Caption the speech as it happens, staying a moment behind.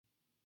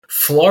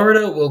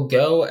Florida will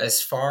go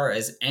as far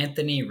as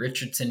Anthony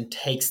Richardson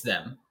takes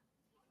them.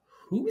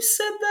 Who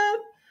said that?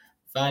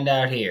 Find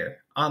out here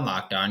on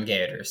Locked On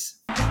Gators.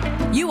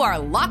 You are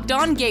Locked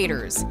On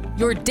Gators,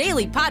 your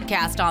daily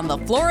podcast on the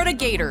Florida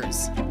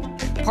Gators.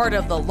 Part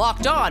of the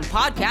Locked On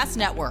Podcast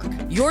Network,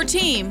 your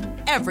team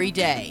every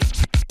day.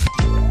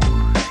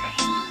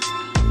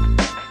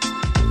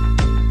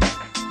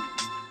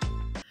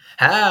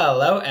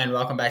 Hello, and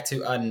welcome back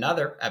to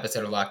another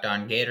episode of Locked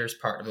On Gators,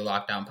 part of the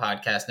Locked On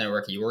Podcast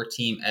Network, your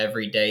team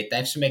every day.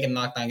 Thanks for making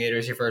Locked On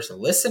Gators your first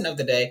listen of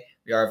the day.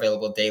 We are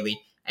available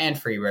daily and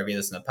free wherever you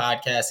listen to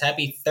podcasts.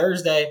 Happy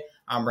Thursday.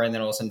 I'm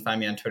Brandon Olson. Find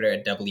me on Twitter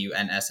at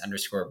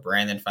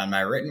WNS_Brandon. Find my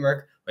written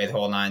work with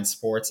Whole Nine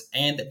Sports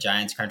and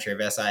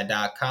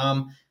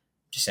GiantsCountryofSI.com.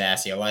 Just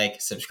ask you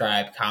like,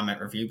 subscribe, comment,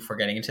 review before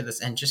getting into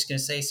this. And just going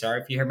to say, sorry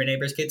if you heard my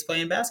neighbor's kids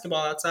playing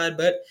basketball outside,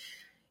 but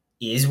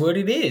is what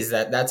it is.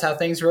 That's how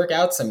things work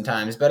out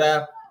sometimes.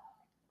 But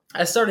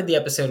I started the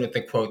episode with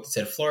the quote that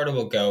said, Florida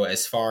will go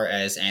as far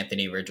as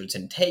Anthony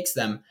Richardson takes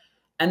them.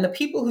 And the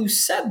people who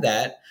said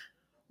that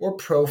were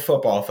Pro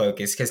Football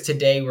Focus, because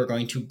today we're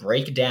going to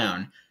break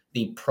down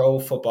the Pro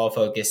Football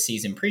Focus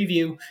season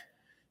preview,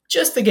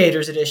 just the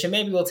Gators edition.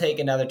 Maybe we'll take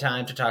another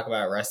time to talk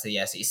about the rest of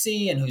the SEC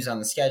and who's on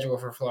the schedule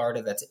for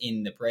Florida. That's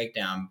in the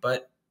breakdown.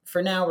 But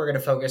for now, we're going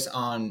to focus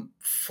on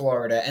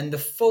Florida. And the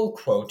full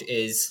quote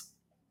is,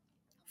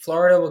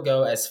 Florida will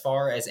go as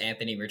far as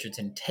Anthony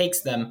Richardson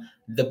takes them.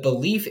 The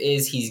belief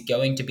is he's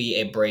going to be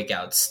a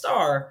breakout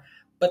star,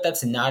 but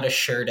that's not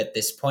assured at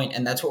this point,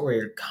 and that's what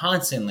we're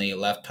constantly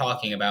left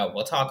talking about.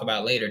 We'll talk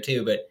about later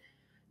too, but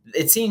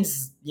it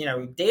seems,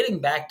 dating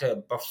back to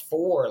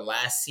before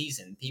last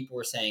season, people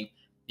were saying,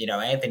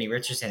 Anthony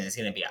Richardson is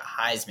going to be a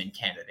Heisman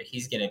candidate.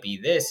 He's going to be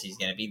this. He's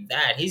going to be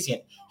that. He's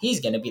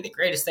going to be the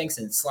greatest thing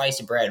since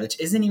sliced bread, which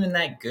isn't even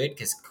that good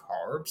because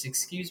carbs,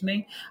 excuse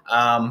me.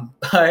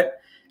 But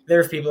there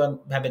are people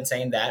that have been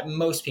saying that.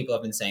 Most people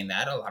have been saying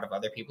that. A lot of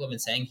other people have been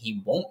saying he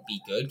won't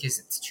be good because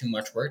it's too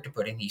much work to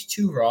put in. He's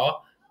too raw.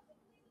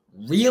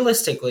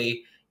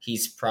 Realistically,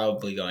 he's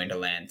probably going to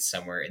land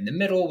somewhere in the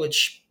middle,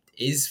 which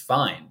is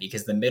fine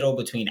because the middle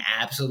between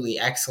absolutely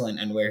excellent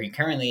and where he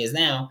currently is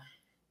now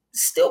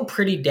is still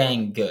pretty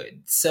dang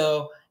good.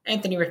 So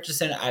Anthony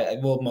Richardson, I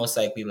will most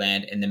likely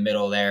land in the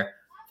middle there.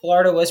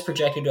 Florida was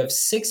projected to have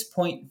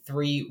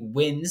 6.3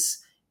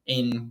 wins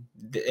in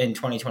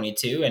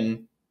 2022,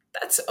 and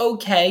that's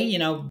okay.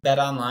 Bet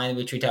Online,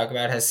 which we talk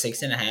about, has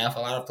 6.5. A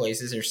lot of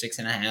places are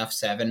 6.5,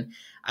 7.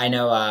 I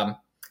know,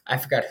 I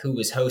forgot who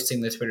was hosting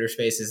the Twitter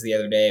Spaces the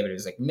other day, but it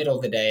was like middle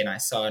of the day, and I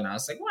saw it, and I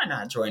was like, why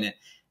not join it?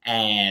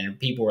 And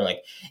people were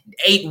like,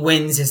 8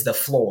 wins is the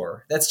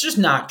floor. That's just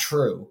not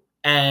true.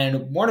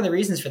 And one of the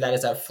reasons for that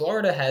is that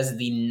Florida has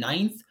the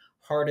 9th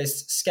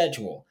hardest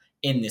schedule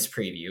in this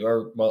preview,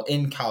 or well,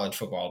 in college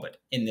football, but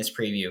in this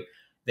preview,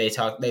 they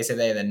say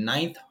they have the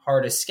 9th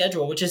hardest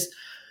schedule, which is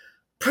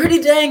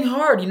pretty dang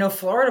hard.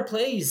 Florida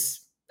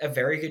plays a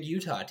very good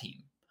Utah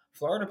team.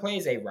 Florida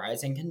plays a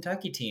rising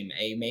Kentucky team,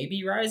 a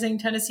maybe rising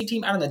Tennessee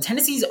team. I don't know.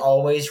 Tennessee's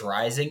always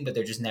rising, but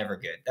they're just never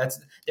good.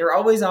 They're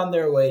always on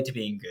their way to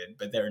being good,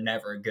 but they're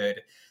never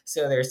good.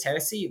 So there's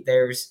Tennessee,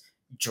 there's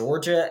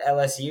Georgia,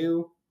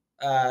 LSU,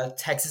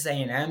 Texas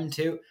A&M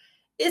too.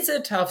 It's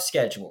a tough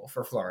schedule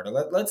for Florida.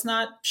 Let's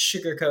not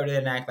sugarcoat it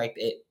and act like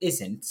it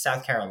isn't.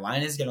 South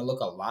Carolina is going to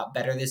look a lot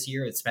better this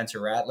year with Spencer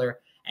Rattler.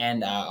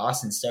 And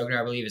Austin Stogner,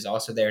 I believe, is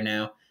also there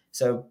now.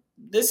 So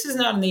this is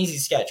not an easy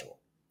schedule.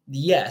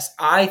 Yes,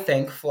 I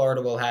think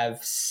Florida will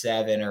have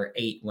 7 or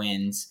 8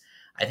 wins.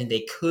 I think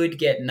they could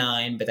get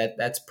 9, but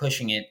that's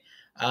pushing it.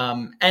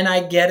 And I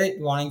get it,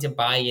 wanting to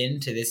buy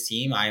into this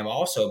team. I am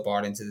also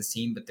bought into this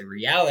team, but the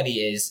reality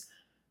is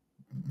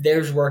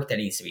there's work that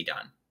needs to be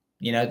done.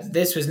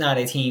 This was not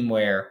a team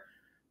where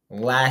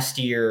last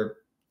year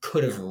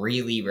could have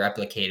really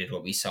replicated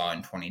what we saw in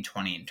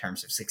 2020 in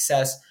terms of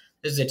success.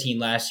 This is a team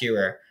last year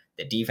where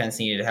the defense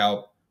needed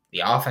help,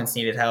 the offense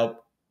needed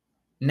help.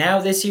 Now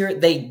this year,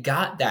 they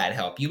got that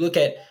help. You look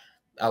at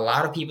a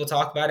lot of people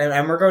talk about it,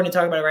 and we're going to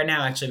talk about it right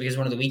now, actually, because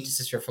one of the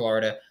weaknesses for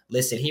Florida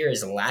listed here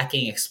is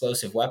lacking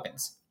explosive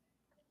weapons.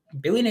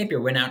 Billy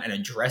Napier went out and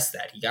addressed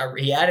that.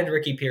 He added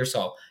Ricky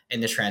Pearsall in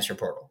the transfer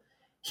portal.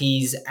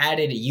 He's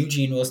added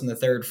Eugene Wilson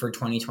III for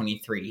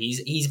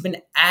 2023. He's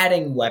been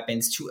adding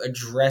weapons to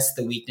address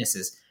the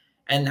weaknesses.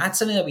 And that's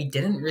something that we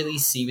didn't really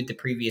see with the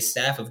previous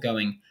staff of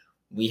going,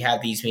 we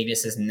have these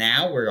weaknesses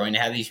now. We're going to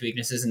have these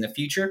weaknesses in the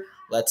future.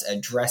 Let's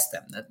address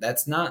them.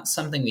 That's not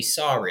something we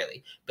saw,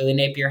 really. Billy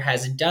Napier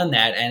has done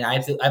that, and I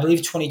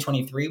believe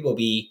 2023 will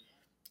be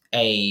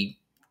a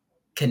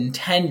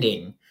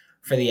contending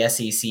for the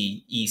SEC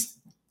East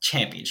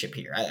championship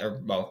here,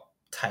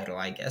 title,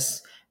 I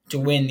guess, to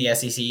win the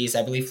SEC East.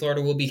 I believe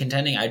Florida will be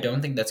contending. I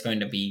don't think that's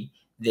going to be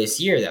this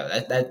year, though.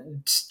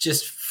 That's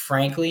just,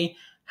 frankly,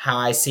 how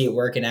I see it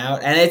working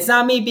out. And it's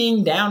not me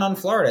being down on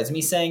Florida. It's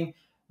me saying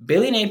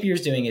Billy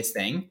Napier's doing his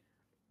thing,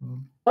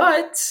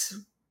 but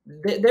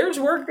there's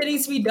work that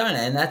needs to be done,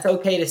 and that's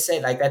okay to say.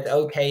 Like, that's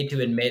okay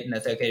to admit, and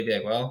that's okay to be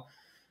like, well,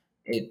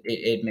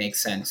 it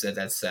makes sense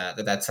that's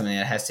something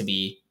that has to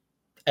be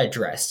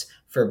addressed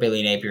for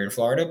Billy Napier in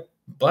Florida.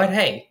 But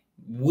hey,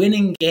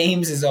 winning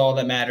games is all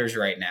that matters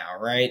right now,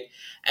 right?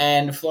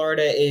 And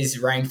Florida is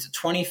ranked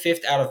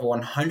 25th out of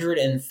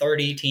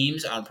 130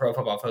 teams on Pro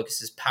Football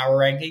Focus's power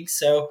rankings.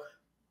 So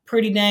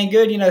pretty dang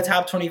good.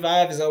 Top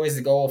 25 is always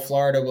the goal.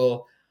 Florida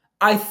will,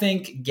 I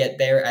think, get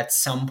there at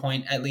some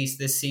point, at least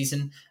this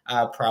season,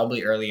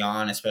 probably early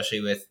on,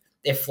 especially with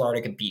if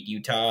Florida could beat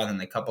Utah and then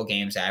the couple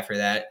games after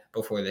that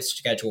before the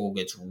schedule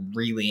gets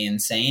really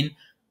insane,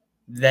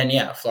 then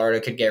yeah, Florida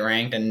could get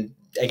ranked. And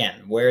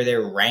again, where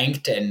they're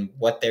ranked and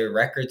what their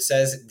record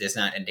says does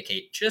not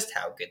indicate just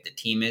how good the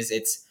team is.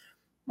 It's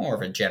more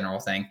of a general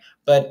thing.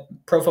 But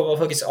Pro Football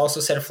Focus also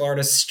said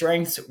Florida's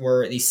strengths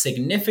were the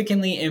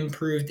significantly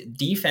improved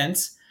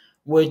defense,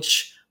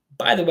 which,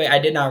 by the way, I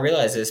did not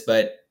realize this,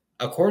 but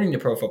according to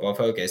Pro Football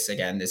Focus,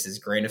 again, this is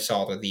grain of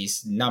salt with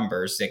these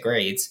numbers, the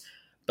grades,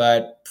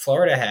 but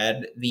Florida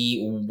had the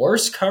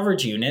worst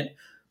coverage unit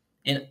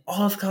in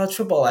all of college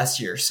football last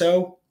year.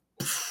 So,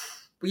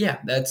 yeah,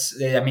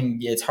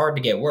 it's hard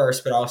to get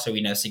worse, but also,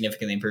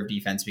 significantly improved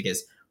defense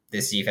because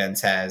this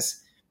defense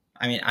has,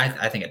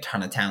 I think a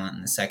ton of talent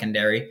in the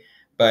secondary,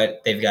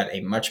 but they've got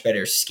a much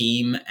better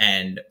scheme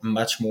and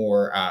much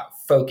more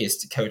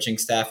focused coaching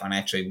staff on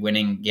actually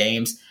winning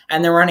games.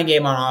 And the running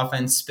game on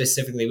offense,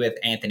 specifically with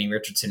Anthony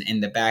Richardson in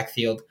the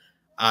backfield,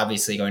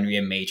 obviously going to be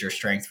a major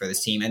strength for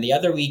this team. And the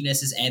other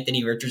weakness is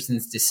Anthony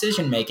Richardson's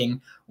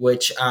decision-making,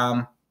 which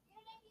I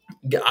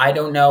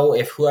don't know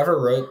if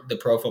whoever wrote the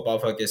Pro Football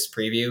Focus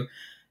preview,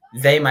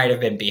 they might have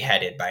been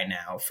beheaded by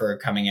now for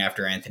coming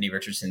after Anthony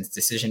Richardson's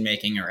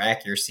decision-making or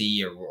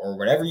accuracy or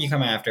whatever you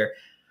come after.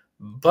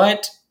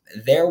 But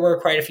there were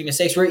quite a few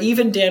mistakes where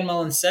even Dan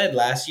Mullen said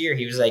last year,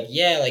 he was like,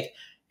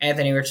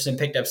 Anthony Richardson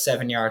picked up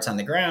 7 yards on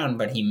the ground,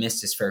 but he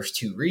missed his first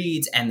 2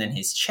 reads and then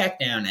his check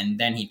down, and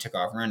then he took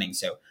off running.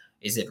 So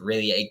is it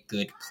really a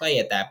good play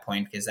at that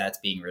point? Because that's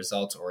being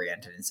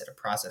results-oriented instead of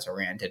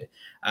process-oriented.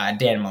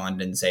 Dan Mullen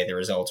didn't say the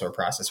results or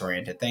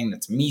process-oriented thing.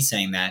 That's me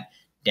saying that.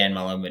 Dan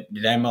Mullen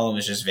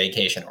was just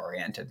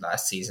vacation-oriented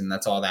last season.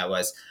 That's all that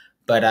was.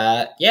 But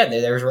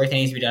there was work that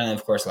needs to be done. And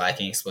of course,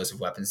 lacking explosive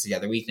weapons is the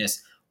other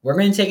weakness. We're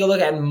going to take a look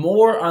at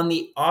more on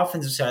the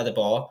offensive side of the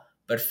ball.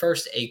 But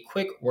first, a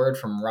quick word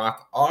from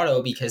Rock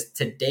Auto, because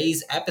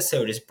today's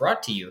episode is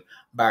brought to you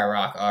by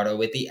Rock Auto.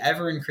 With the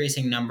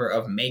ever-increasing number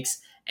of makes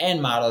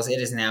and models, it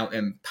is now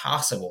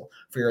impossible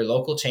for your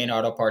local chain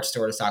auto parts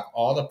store to stock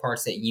all the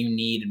parts that you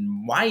need.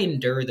 And why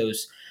endure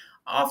those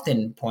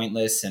often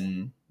pointless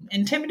and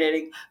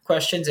intimidating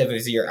questions if it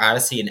was your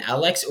Odyssey an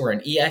LX or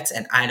an EX?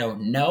 And I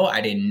don't know.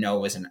 I didn't know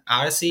it was an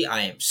Odyssey.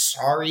 I am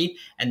sorry.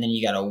 And then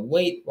you got to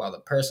wait while the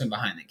person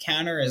behind the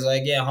counter is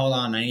like, yeah, hold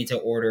on, I need to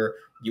order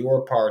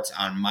your parts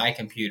on my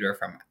computer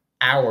from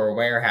our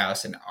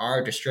warehouse and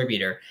our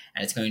distributor,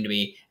 and it's going to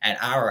be at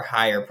our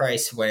higher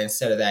price, when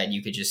instead of that,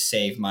 you could just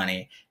save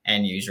money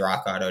and use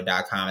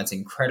rockauto.com. It's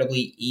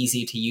incredibly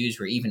easy to use,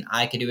 where even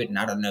I could do it, and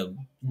I don't know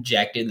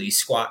jack diddly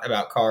squat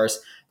about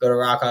cars. Go to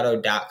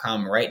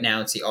rockauto.com right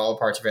now and see all the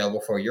parts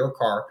available for your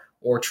car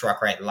or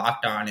truck, right?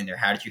 Locked On in their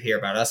How Did You Hear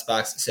About Us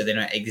box, so they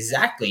know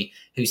exactly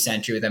who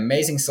sent you, with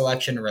amazing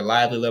selection,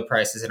 reliably low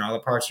prices, and all the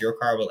parts your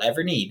car will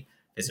ever need.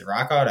 Visit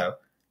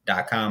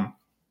rockauto.com.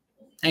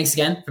 Thanks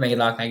again for making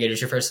Locked On Gators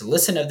your first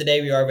listen of the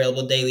day. We are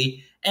available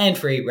daily and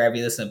free wherever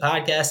you listen to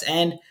podcasts.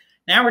 And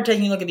now we're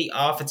taking a look at the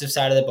offensive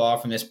side of the ball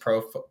from this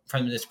Pro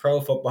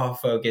Football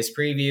Focus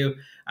preview.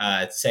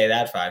 Say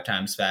that 5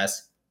 times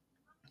fast.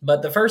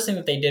 But the first thing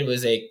that they did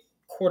was a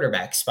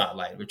quarterback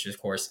spotlight, which is,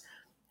 of course,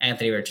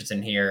 Anthony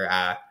Richardson here.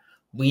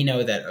 We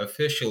know that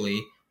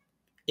officially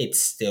it's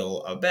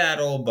still a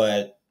battle,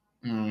 but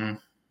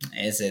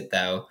is it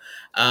though?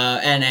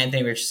 And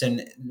Anthony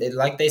Richardson,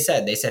 like they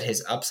said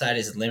his upside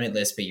is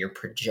limitless, but you're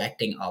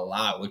projecting a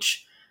lot,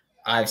 which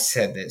I've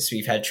said this.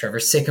 We've had Trevor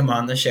Sikkema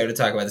on the show to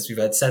talk about this. We've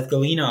had Seth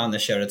Galina on the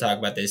show to talk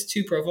about this.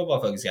 2 Pro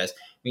Football Focus guys.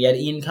 We had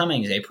Ian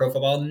Cummings, a Pro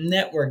Football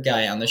Network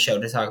guy, on the show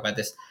to talk about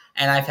this.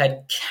 And I've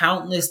had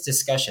countless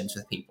discussions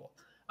with people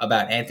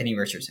about Anthony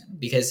Richardson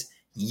because,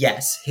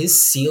 yes,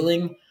 his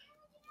ceiling,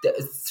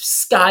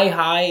 sky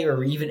high,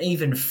 or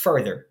even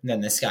further than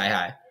the sky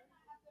high.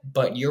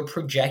 But you're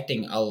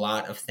projecting a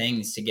lot of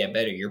things to get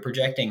better. You're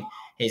projecting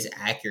his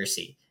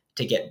accuracy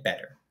to get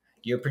better.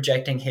 You're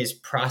projecting his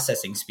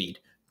processing speed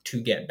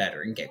to get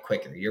better and get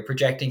quicker. You're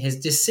projecting his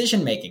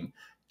decision-making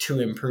to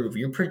improve.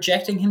 You're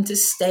projecting him to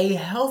stay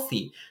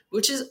healthy,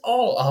 which is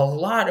all a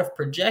lot of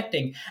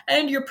projecting.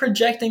 And you're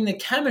projecting the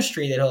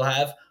chemistry that he'll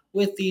have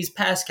with these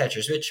pass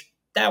catchers, which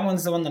that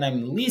one's the one that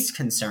I'm least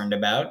concerned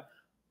about.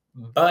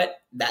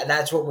 But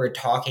that's what we're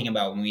talking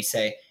about when we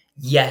say,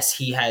 yes,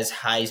 he has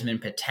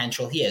Heisman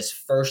potential. He has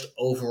first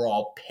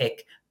overall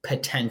pick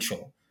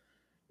potential.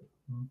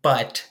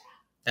 But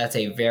that's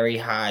a very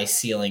high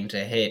ceiling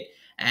to hit.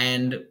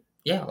 And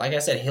yeah, like I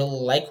said,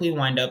 he'll likely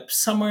wind up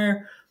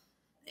somewhere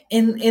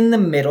in the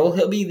middle.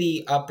 He'll be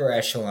the upper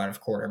echelon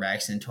of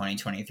quarterbacks in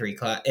 2023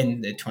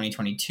 in the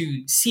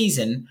 2022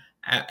 season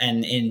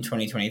and in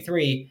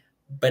 2023.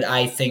 But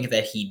I think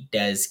that he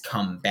does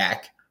come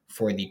back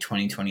for the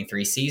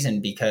 2023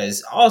 season,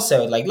 because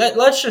also, like,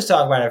 let's just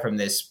talk about it from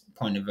this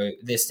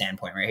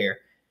standpoint right here.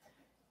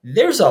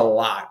 There's a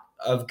lot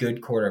of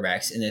good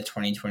quarterbacks in the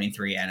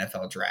 2023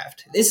 NFL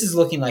draft. This is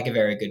looking like a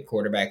very good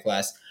quarterback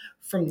class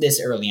from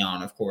this early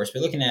on, of course.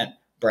 We're looking at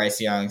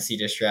Bryce Young,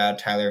 C.J. Stroud,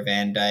 Tyler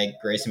Van Dyke,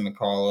 Grayson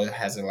McCall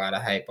has a lot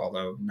of hype,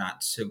 although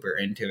not super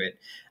into it.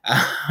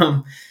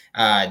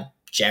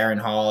 Jaren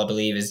Hall, I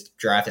believe, is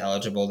draft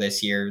eligible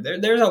this year.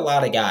 There's a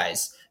lot of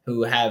guys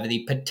who have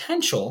the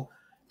potential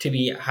to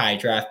be high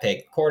draft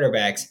pick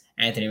quarterbacks.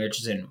 Anthony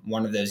Richardson,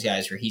 one of those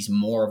guys where he's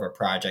more of a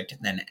project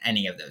than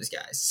any of those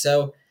guys.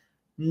 So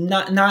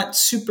not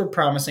super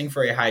promising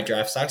for a high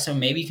draft stock. So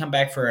maybe come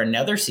back for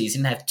another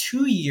season, have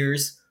 2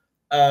 years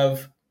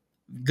of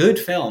good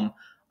film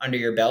under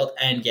your belt,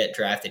 and get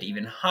drafted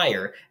even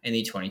higher in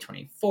the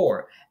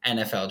 2024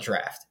 NFL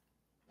draft.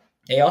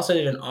 They also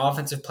did an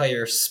offensive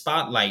player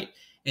spotlight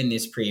in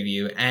this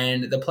preview,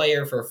 and the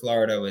player for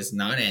Florida was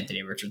not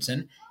Anthony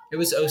Richardson. It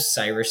was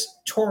O'Cyrus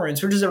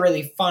Torrence, which is a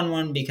really fun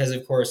one because,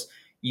 of course,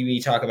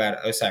 we talk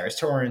about O'Cyrus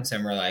Torrence,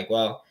 and we're like,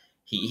 well,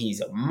 he's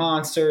a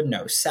monster.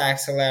 No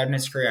sacks allowed in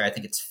his career. I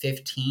think it's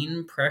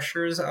 15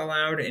 pressures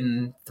allowed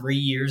in 3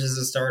 years as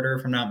a starter,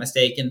 if I'm not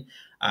mistaken.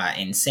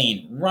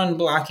 Insane run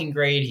blocking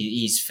grade.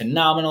 He's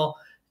phenomenal.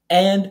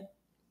 And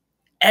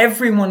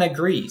everyone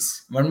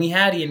agrees. When we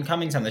had Ian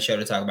Cummings on the show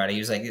to talk about it, he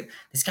was like,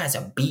 this guy's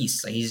a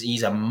beast. Like,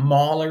 he's a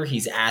mauler.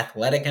 He's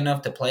athletic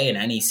enough to play in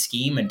any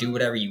scheme and do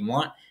whatever you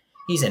want.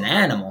 He's an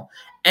animal.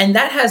 And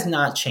that has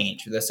not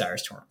changed with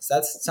O'Cyrus Torrence.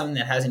 That's something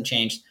that hasn't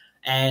changed.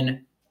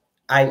 And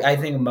I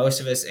think most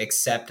of us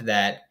accept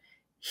that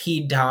he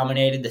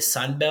dominated the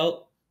Sun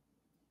Belt.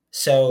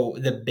 So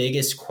the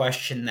biggest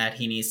question that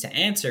he needs to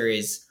answer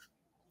is,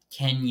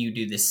 can you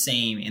do the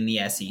same in the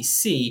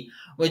SEC?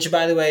 Which,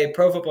 by the way,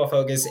 Pro Football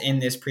Focus in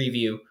this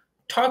preview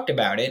talked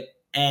about it.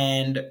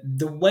 And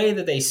the way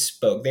that they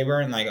spoke, they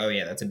weren't like, oh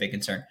yeah, that's a big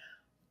concern.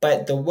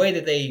 But the way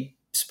that they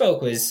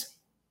spoke was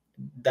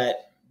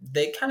that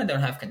they kind of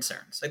don't have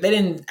concerns. Like, they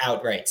didn't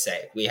outright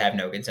say, we have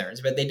no concerns.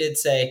 But they did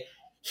say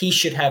he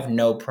should have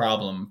no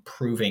problem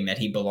proving that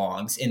he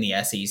belongs in the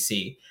SEC.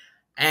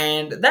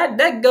 And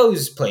that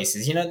goes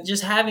places. You know,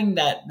 just having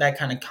that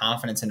kind of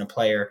confidence in a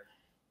player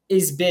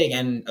is big.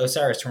 And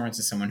O'Cyrus Torrence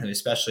is someone who,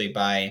 especially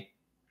by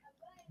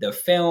the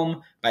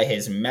film, by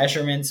his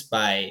measurements,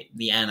 by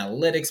the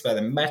analytics, by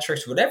the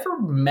metrics, whatever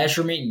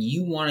measurement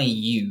you want to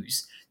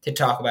use to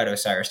talk about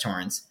O'Cyrus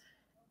Torrence,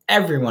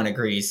 everyone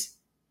agrees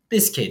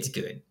this kid's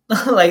good.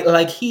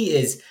 like he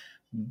is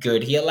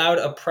good. He allowed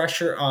a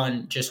pressure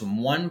on just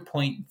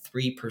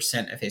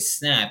 1.3% of his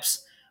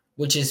snaps,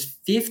 which is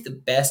fifth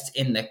best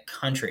in the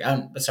country.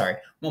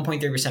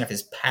 1.3% of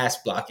his pass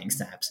blocking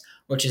snaps,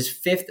 which is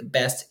fifth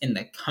best in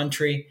the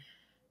country.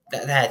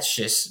 That's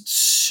just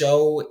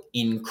so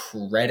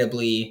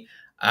incredibly,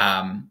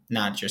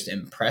 not just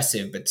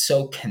impressive, but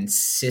so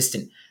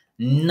consistent.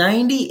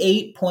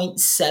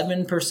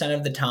 98.7%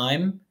 of the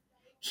time,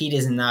 he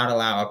does not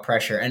allow a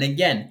pressure. And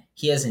again,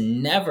 he has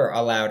never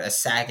allowed a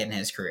sack in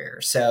his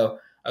career. So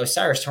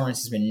O'Cyrus Torrence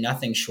has been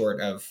nothing short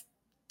of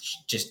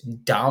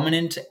just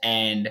dominant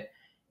and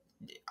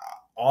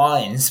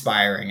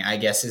awe-inspiring, I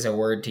guess is a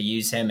word to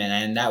use him.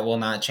 And that will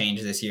not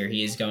change this year.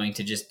 He is going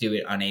to just do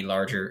it on a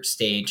larger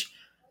stage.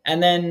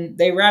 And then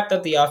they wrapped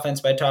up the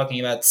offense by talking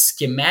about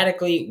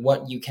schematically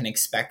what you can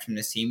expect from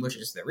this team, which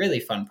is the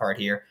really fun part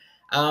here.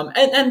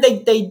 And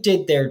they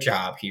did their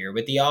job here.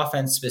 With the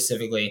offense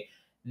specifically,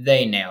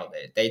 they nailed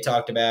it. They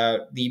talked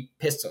about the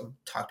pistol.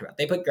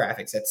 They put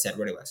graphics that said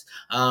what it was.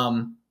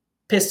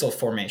 Pistol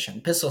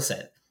formation, pistol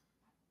set.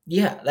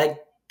 Yeah,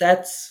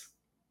 that's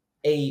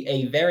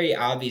a very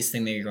obvious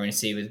thing that you're going to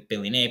see with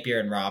Billy Napier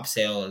and Rob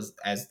Sale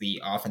as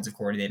the offensive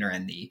coordinator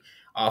and the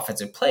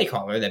offensive play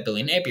caller that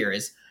Billy Napier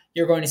is.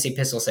 You're going to see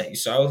pistol set. You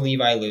saw with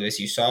Levi Lewis.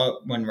 You saw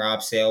when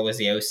Rob Sale was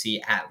the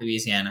OC at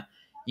Louisiana.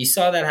 You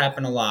saw that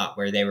happen a lot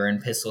where they were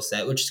in pistol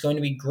set, which is going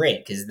to be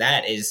great because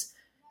that is,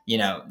 you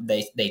know,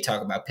 they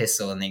talk about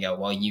pistol and they go,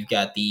 well, you've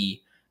got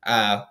the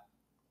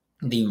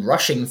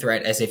rushing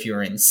threat as if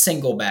you're in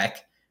single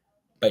back,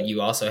 but you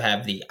also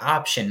have the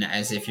option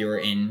as if you're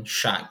in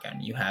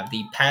shotgun. You have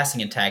the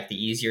passing attack, the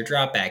easier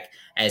drop back,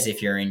 as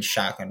if you're in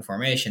shotgun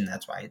formation.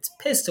 That's why it's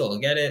pistol.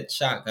 Get it?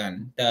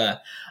 Shotgun. Duh.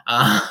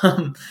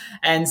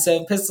 And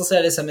so pistol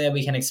set is something that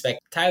we can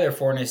expect. Tyler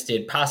Forness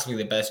did possibly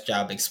the best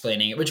job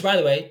explaining it, which, by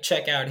the way,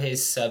 check out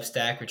his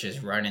Substack, which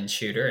is Run and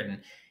Shooter,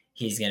 and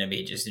he's going to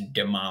be just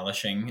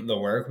demolishing the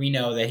work. We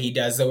know that he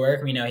does the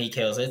work. We know he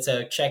kills it,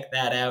 so check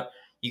that out.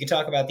 You can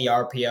talk about the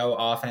RPO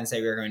offense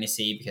that we're going to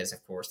see because,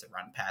 of course, the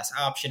run-pass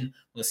option.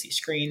 We'll see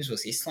screens. We'll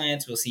see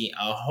slants. We'll see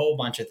a whole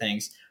bunch of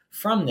things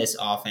from this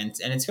offense.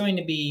 And it's going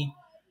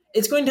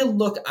to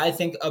look, I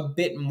think, a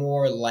bit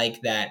more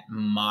like that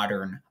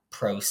modern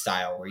pro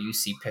style where you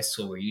see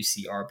pistol, where you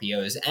see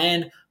RPOs.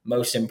 And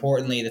most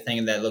importantly, the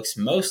thing that looks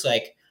most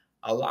like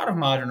a lot of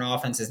modern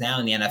offenses now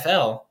in the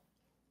NFL,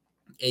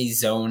 a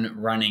zone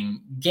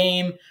running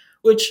game,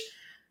 which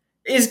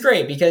is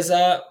great because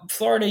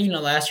Florida,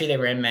 last year they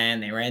ran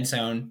man, they ran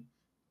zone.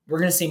 We're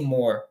going to see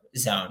more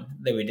zone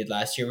that we did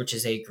last year, which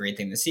is a great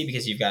thing to see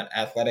because you've got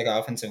athletic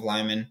offensive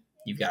linemen,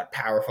 you've got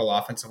powerful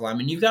offensive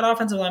linemen, you've got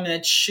offensive linemen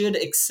that should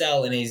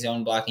excel in a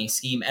zone blocking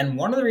scheme. And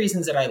one of the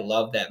reasons that I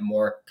love that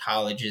more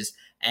colleges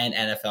and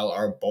NFL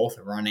are both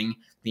running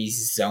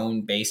these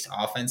zone-based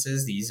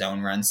offenses, these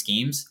zone run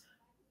schemes,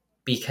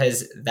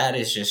 because that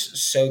is just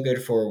so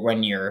good for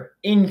when you're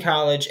in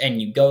college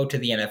and you go to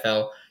the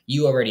NFL,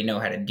 you already know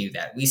how to do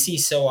that. We see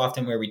so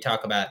often where we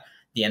talk about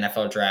the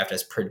NFL draft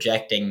as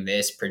projecting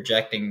this,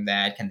 projecting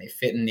that. Can they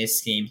fit in this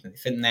scheme? Can they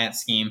fit in that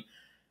scheme?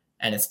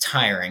 And it's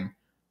tiring.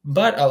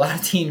 But a lot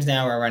of teams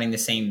now are running the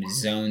same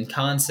zone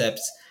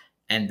concepts.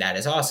 And that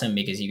is awesome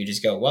because you could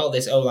just go, well,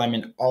 this O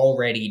lineman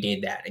already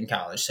did that in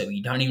college. So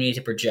you don't even need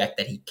to project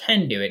that he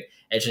can do it.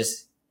 It's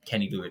just,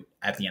 can he do it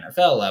at the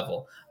NFL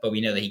level? But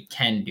we know that he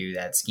can do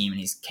that scheme and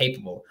he's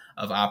capable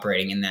of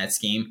operating in that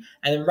scheme.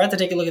 And then we're about to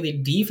take a look at the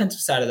defensive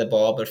side of the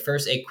ball. But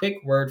first, a quick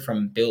word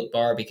from Built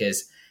Bar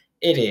because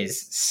it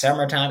is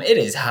summertime. It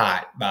is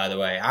hot, by the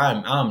way.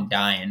 I'm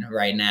dying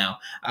right now.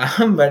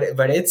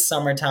 But it's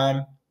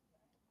summertime,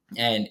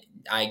 and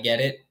I get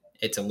it.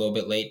 It's a little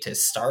bit late to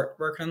start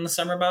working on the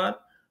summer bod,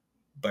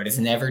 but it's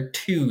never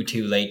too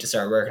late to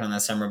start working on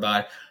that summer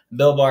bod.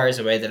 Built Bar is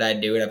the way that I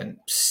do it. I've been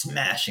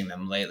smashing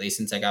them lately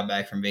since I got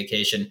back from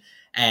vacation,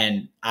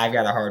 and I've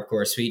got a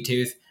hardcore sweet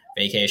tooth.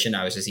 Vacation,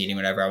 I was just eating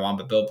whatever I want,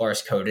 but Built Bar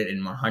is coated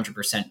in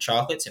 100%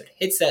 chocolate, so it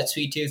hits that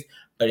sweet tooth,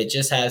 but it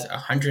just has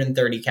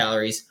 130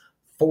 calories,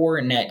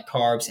 4 net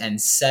carbs,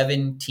 and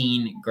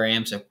 17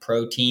 grams of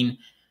protein.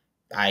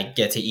 I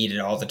get to eat it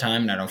all the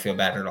time and I don't feel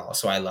bad at all.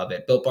 So I love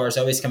it. Built Bar is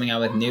always coming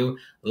out with new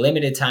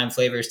limited time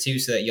flavors too,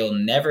 so that you'll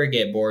never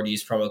get bored.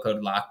 Use promo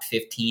code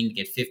LOCKED15 to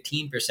get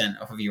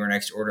 15% off of your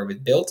next order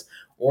with Built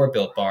or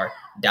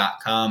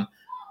BuiltBar.com.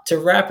 To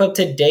wrap up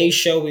today's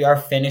show, we are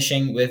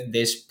finishing with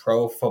this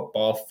Pro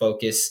Football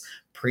Focus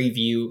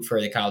preview for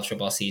the college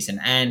football season.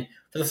 And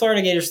for the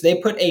Florida Gators, they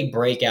put a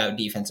breakout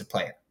defensive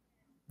player.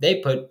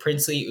 They put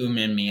Princely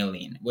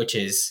Umanmielen, which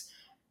is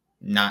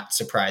not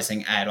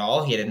surprising at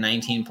all. He had a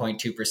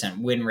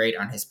 19.2% win rate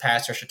on his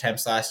pass rush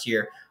attempts last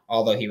year,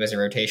 although he was a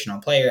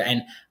rotational player.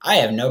 And I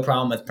have no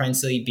problem with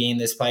Princely being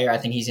this player. I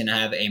think he's going to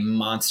have a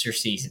monster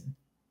season.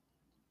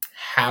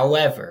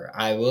 However,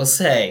 I will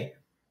say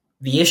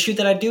the issue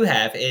that I do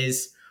have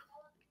is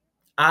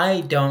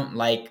I don't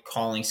like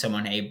calling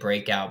someone a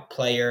breakout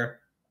player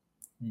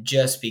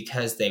just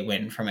because they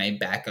went from a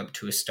backup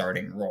to a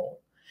starting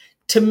role.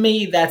 To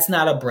me, that's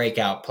not a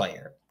breakout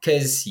player.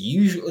 Because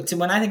usually,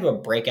 when I think of a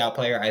breakout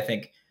player, I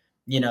think,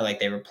 like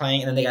they were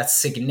playing and then they got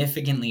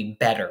significantly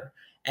better.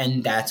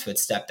 And that's what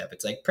stepped up.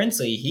 It's like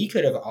Princely, he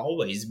could have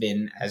always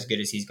been as good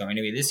as he's going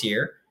to be this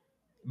year,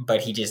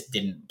 but he just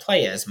didn't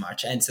play as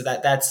much. And so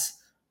that's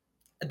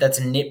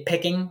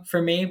nitpicking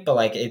for me.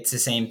 But it's the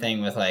same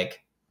thing with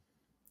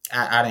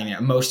I don't even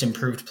know, most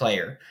improved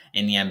player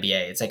in the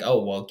NBA. It's like,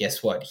 oh, well,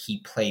 guess what? He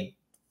played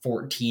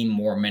 14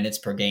 more minutes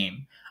per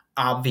game.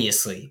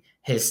 Obviously,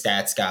 his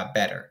stats got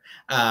better.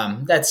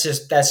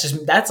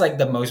 That's like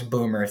the most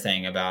boomer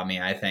thing about me,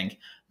 I think.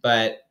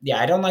 But yeah,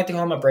 I don't like to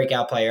call him a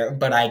breakout player,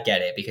 but I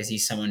get it because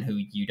he's someone who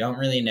you don't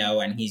really know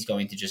and he's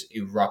going to just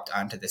erupt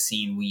onto the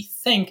scene, we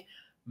think.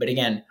 But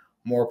again,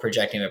 more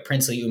projecting, but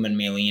Princely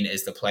Umanmielen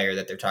is the player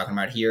that they're talking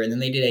about here. And then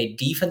they did a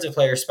defensive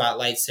player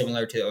spotlight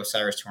similar to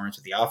Osiris Torrance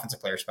with the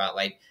offensive player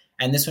spotlight.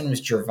 And this one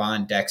was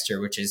Gervon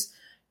Dexter, which is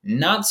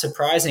not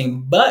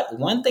surprising. But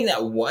one thing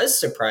that was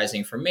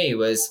surprising for me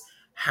was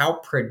how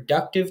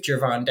productive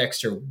Gervon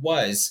Dexter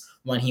was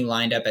when he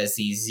lined up as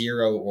the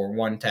 0 or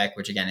 1 tech,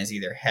 which again is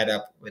either head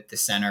up with the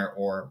center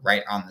or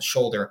right on the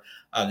shoulder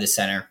of the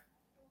center.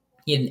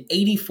 He had an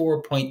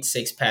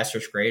 84.6 pass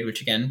rush grade,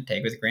 which again,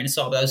 take with a grain of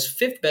salt, but that was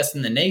 5th best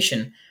in the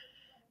nation.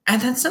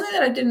 And that's something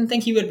that I didn't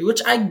think he would be,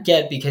 which I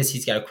get because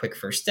he's got a quick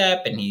first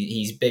step and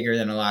he's bigger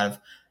than a lot of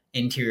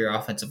interior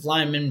offensive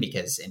linemen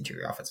because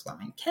interior offensive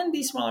linemen can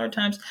be smaller at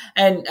times.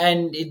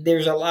 And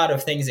there's a lot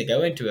of things that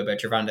go into it, but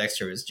Gervon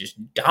Dexter was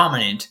just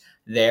dominant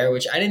there,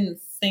 which I didn't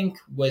think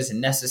was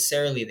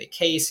necessarily the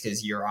case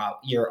because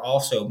you're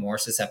also more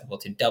susceptible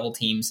to double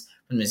teams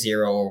from the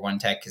 0 or 1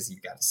 tech because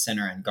you've got a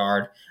center and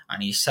guard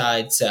on each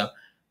side. So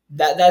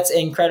that's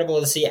incredible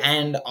to see.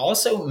 And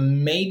also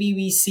maybe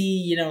we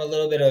see, a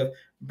little bit of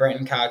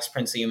Brenton Cox,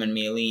 Princely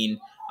Umanmielen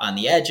on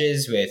the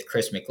edges with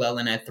Chris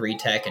McClellan at 3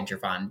 tech and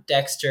Gervon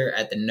Dexter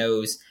at the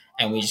nose.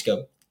 And we just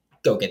go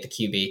get the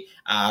QB.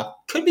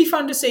 Could be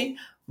fun to see.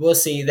 We'll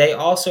see. They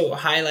also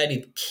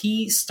highlighted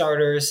key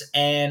starters,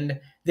 and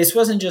this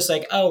wasn't just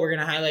like, oh, we're going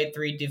to highlight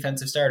 3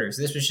 defensive starters.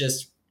 This was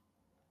just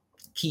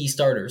key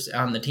starters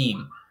on the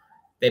team.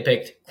 They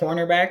picked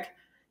cornerback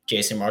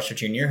Jason Marshall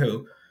Jr.,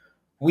 who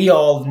we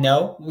all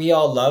know, we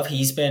all love.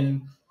 He's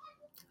been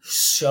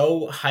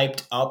so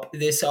hyped up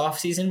this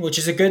offseason, which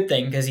is a good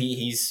thing because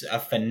he's a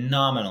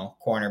phenomenal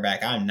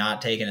cornerback. I'm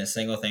not taking a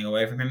single thing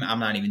away from him. I'm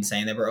not even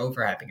saying that we're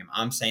overhyping him.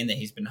 I'm saying that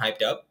he's been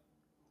hyped up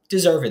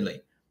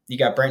deservedly. You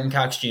got Brenton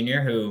Cox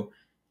Jr., who,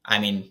 I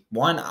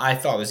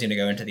thought was going to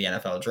go into the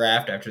NFL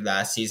draft after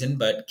last season,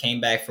 but came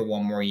back for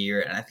one more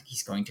year, and I think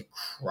he's going to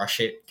crush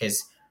it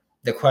because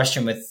the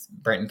question with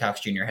Brenton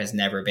Cox Jr. has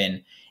never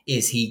been,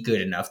 is he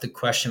good enough? The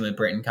question with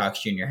Brenton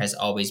Cox Jr. has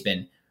always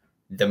been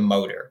the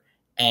motor.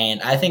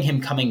 And I think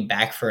him coming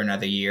back for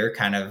another year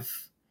kind of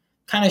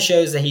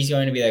shows that he's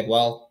going to be like,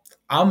 well,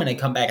 I'm going to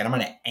come back and I'm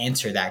going to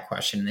answer that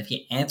question. And if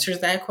he answers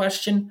that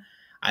question,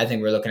 I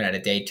think we're looking at a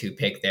day 2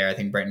 pick there. I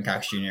think Brenton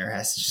Cox Jr.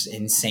 has just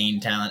insane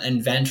talent.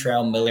 And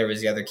Ventrell Miller was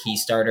the other key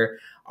starter,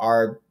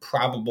 our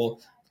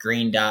probable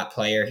green dot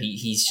player.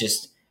 He's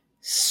just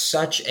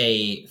such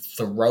a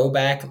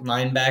throwback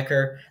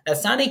linebacker.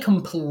 That's not a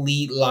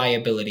complete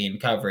liability in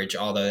coverage,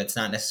 although that's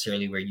not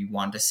necessarily where you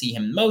want to see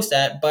him most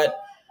at. But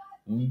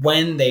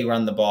when they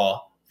run the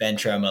ball,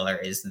 Ventrell Miller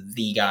is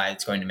the guy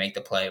that's going to make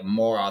the play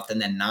more often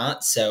than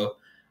not. So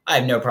I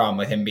have no problem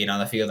with him being on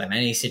the field in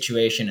any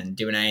situation and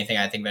doing anything.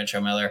 I think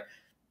Ventrell Miller,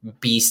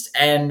 beast.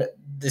 And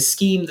the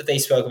scheme that they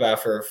spoke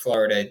about for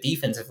Florida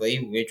defensively,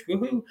 which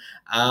woohoo,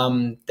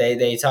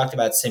 they talked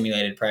about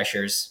simulated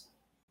pressures.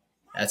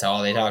 That's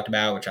all they talked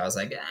about, which I was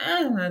like,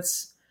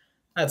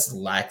 that's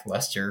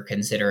lackluster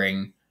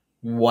considering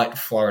what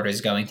Florida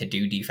is going to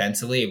do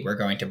defensively. We're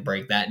going to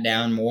break that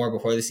down more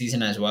before the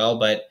season as well.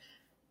 But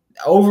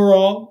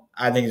overall,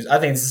 I think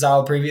it's a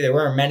solid preview. There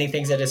were many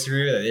things I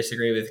disagree with. I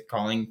disagree with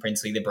calling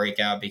Princely the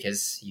breakout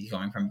because he's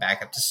going from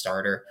backup to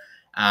starter.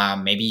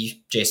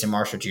 Maybe Jason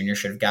Marshall Jr.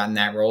 should have gotten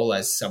that role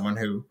as someone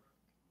who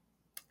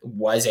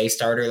was a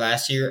starter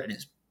last year and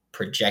is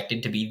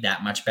projected to be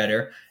that much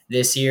better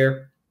this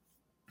year.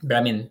 But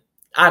I mean,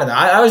 I don't know.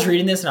 I was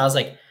reading this and I was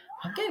like,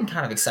 I'm getting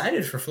kind of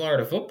excited for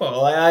Florida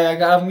football.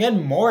 I'm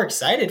getting more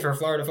excited for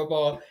Florida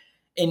football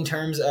in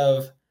terms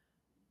of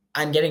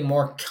I'm getting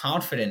more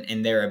confident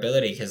in their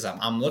ability because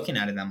I'm looking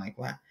at it and I'm like,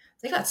 wow,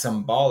 they got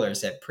some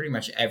ballers at pretty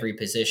much every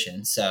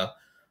position. So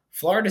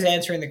Florida's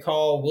answering the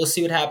call. We'll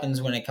see what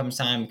happens when it comes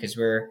time because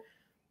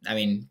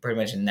pretty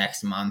much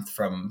next month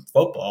from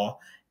football.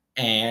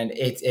 And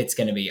it's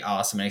going to be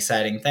awesome and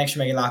exciting. Thanks for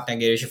making Locked On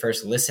Gators your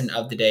first listen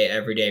of the day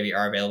every day. We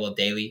are available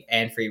daily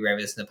and free wherever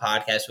you listen to the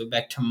podcast. We'll be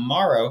back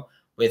tomorrow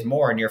with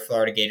more on your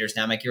Florida Gators.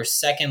 Now make your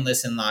second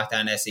listen Locked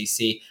On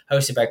SEC,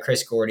 hosted by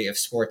Chris Gordy of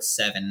Sports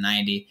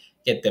 790.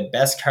 Get the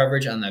best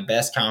coverage on the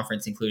best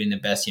conference, including the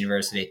best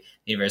university,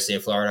 the University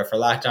of Florida. For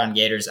Locked On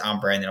Gators, I'm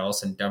Brandon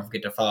Olson. Don't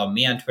forget to follow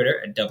me on Twitter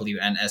at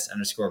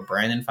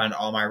WNS_Brandon. Find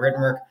all my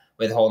written work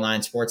with Whole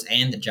 9 Sports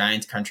and the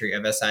Giants Country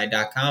of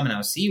SI.com. And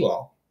I'll see you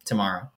all tomorrow.